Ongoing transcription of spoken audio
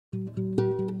Hi,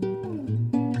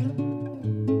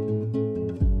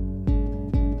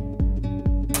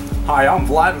 I'm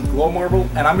Vlad with GlobMarble,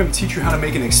 and I'm going to teach you how to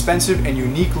make an expensive and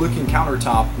unique looking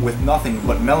countertop with nothing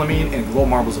but melamine and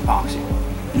GlobMarble's epoxy.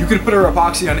 You could put our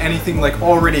epoxy on anything like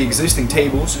already existing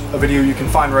tables, a video you can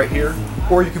find right here,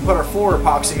 or you can put our floor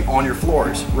epoxy on your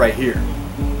floors right here.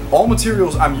 All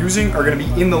materials I'm using are going to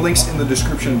be in the links in the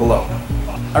description below.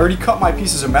 I already cut my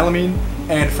pieces of melamine,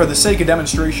 and for the sake of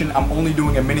demonstration, I'm only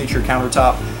doing a miniature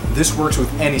countertop. This works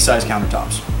with any size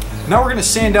countertops. Now we're going to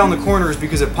sand down the corners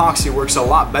because epoxy works a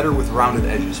lot better with rounded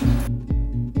edges.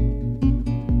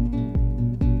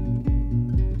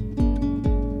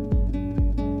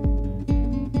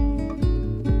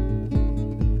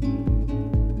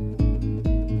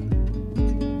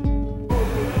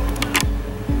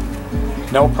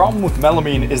 Now, a problem with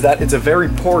melamine is that it's a very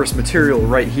porous material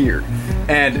right here.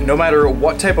 And no matter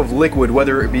what type of liquid,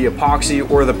 whether it be epoxy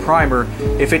or the primer,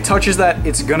 if it touches that,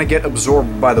 it's gonna get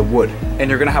absorbed by the wood and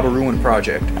you're gonna have a ruined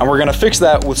project. And we're gonna fix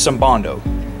that with some Bondo.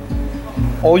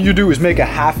 All you do is make a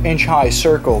 1/2 inch high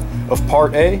circle of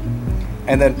part A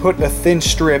and then put a thin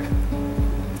strip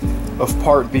of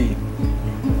part B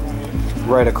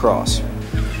right across.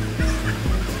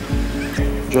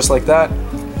 Just like that.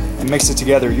 And mix it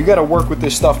together. You gotta work with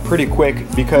this stuff pretty quick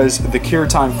because the cure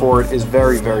time for it is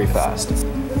very, very fast.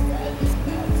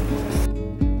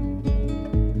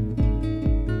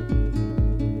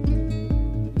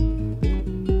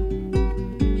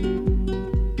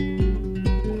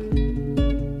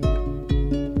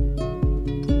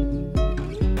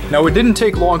 Now, it didn't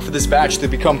take long for this batch to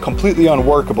become completely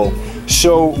unworkable,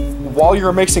 so while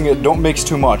you're mixing it, don't mix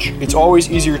too much. It's always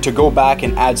easier to go back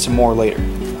and add some more later.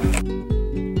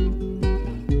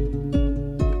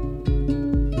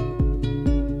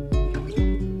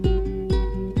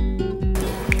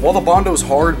 While the Bondo is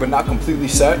hard but not completely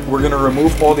set, we're going to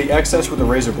remove all the excess with a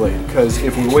razor blade, because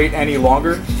if we wait any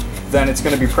longer, then it's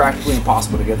going to be practically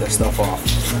impossible to get that stuff off.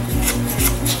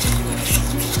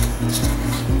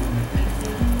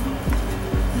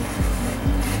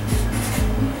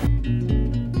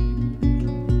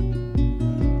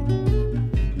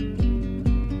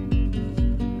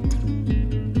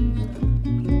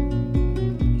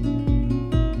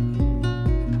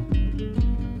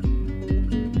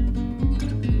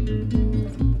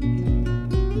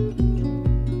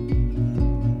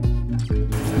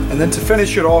 And then to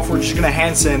finish it off, we're just going to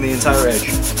hand sand the entire edge.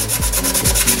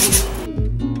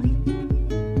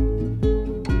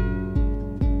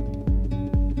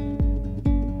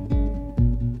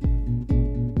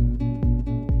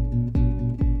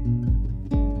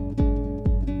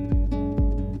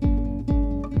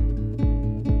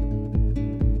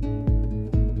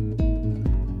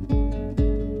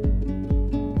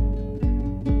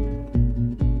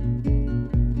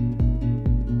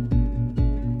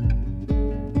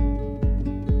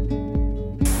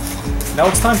 Now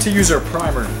it's time to use our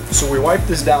primer. So we wipe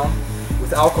this down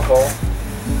with alcohol,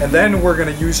 and then we're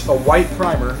going to use a white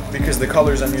primer because the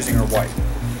colors I'm using are white.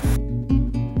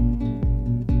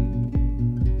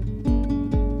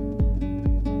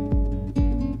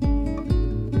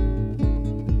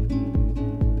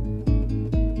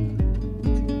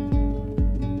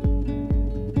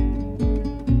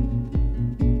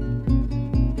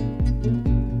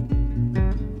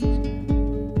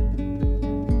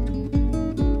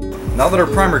 Now that our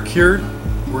primer cured,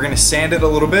 we're going to sand it a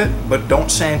little bit, but don't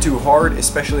sand too hard,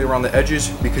 especially around the edges,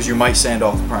 because you might sand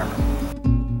off the primer.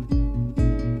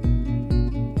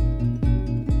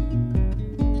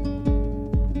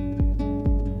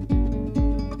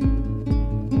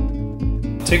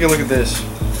 Take a look at this.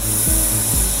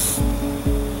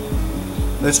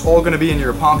 That's all going to be in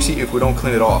your epoxy if we don't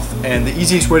clean it off. And the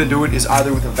easiest way to do it is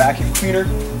either with a vacuum cleaner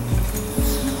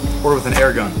or with an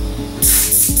air gun.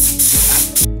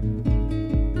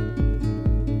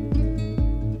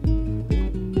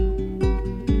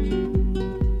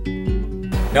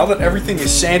 Now that everything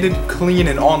is sanded, clean,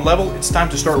 and on level, it's time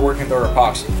to start working with our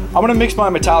epoxy. I'm gonna mix my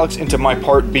metallics into my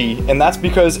part B, and that's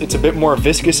because it's a bit more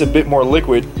viscous, a bit more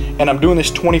liquid, and I'm doing this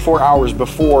 24 hours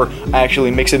before I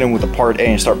actually mix it in with the part A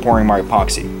and start pouring my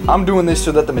epoxy. I'm doing this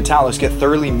so that the metallics get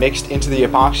thoroughly mixed into the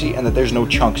epoxy and that there's no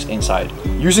chunks inside.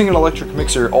 Using an electric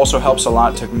mixer also helps a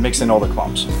lot to mix in all the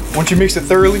clumps. Once you mix it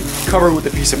thoroughly, cover it with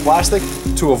a piece of plastic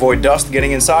to avoid dust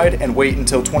getting inside, and wait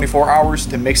until 24 hours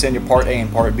to mix in your part A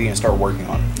and part B and start working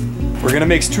on it. We're gonna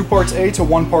mix 2 parts A to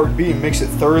 1 part B and mix it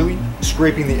thoroughly,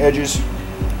 scraping the edges,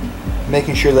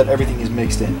 making sure that everything is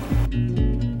mixed in.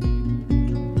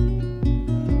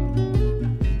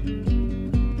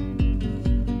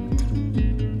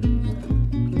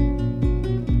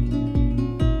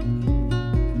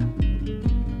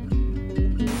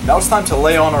 Now it's time to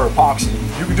lay on our epoxy.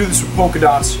 You can do this with polka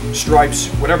dots, stripes,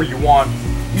 whatever you want.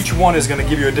 Each one is going to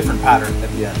give you a different pattern at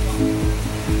the end.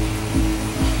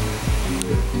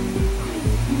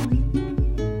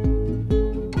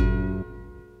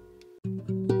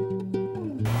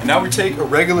 And now we take a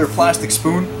regular plastic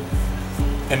spoon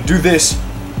and do this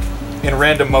in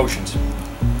random motions.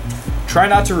 Try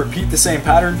not to repeat the same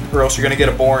pattern or else you're going to get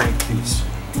a boring piece.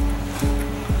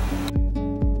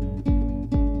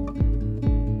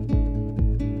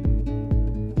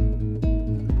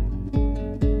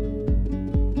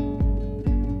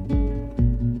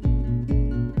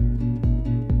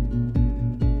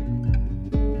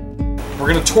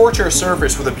 We're going to torch our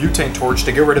surface with a butane torch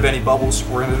to get rid of any bubbles.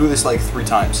 We're going to do this like 3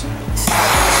 times.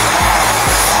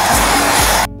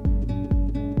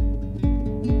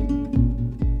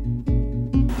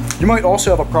 You might also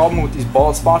have a problem with these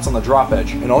bald spots on the drop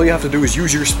edge, and all you have to do is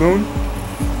use your spoon,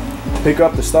 pick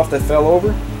up the stuff that fell over,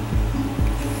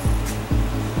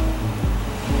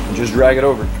 and just drag it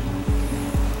over.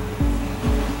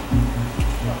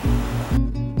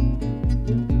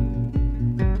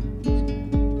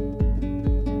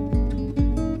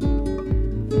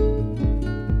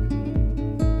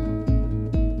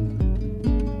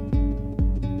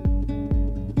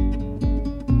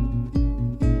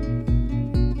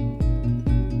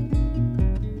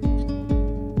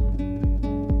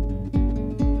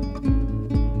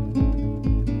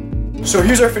 So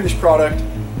here's our finished product.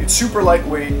 It's super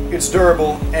lightweight, it's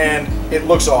durable, and it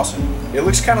looks awesome. It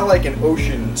looks kind of like an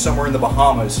ocean somewhere in the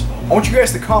Bahamas. I want you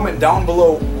guys to comment down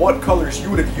below what colors you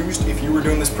would have used if you were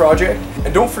doing this project.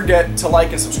 And don't forget to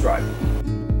like and subscribe.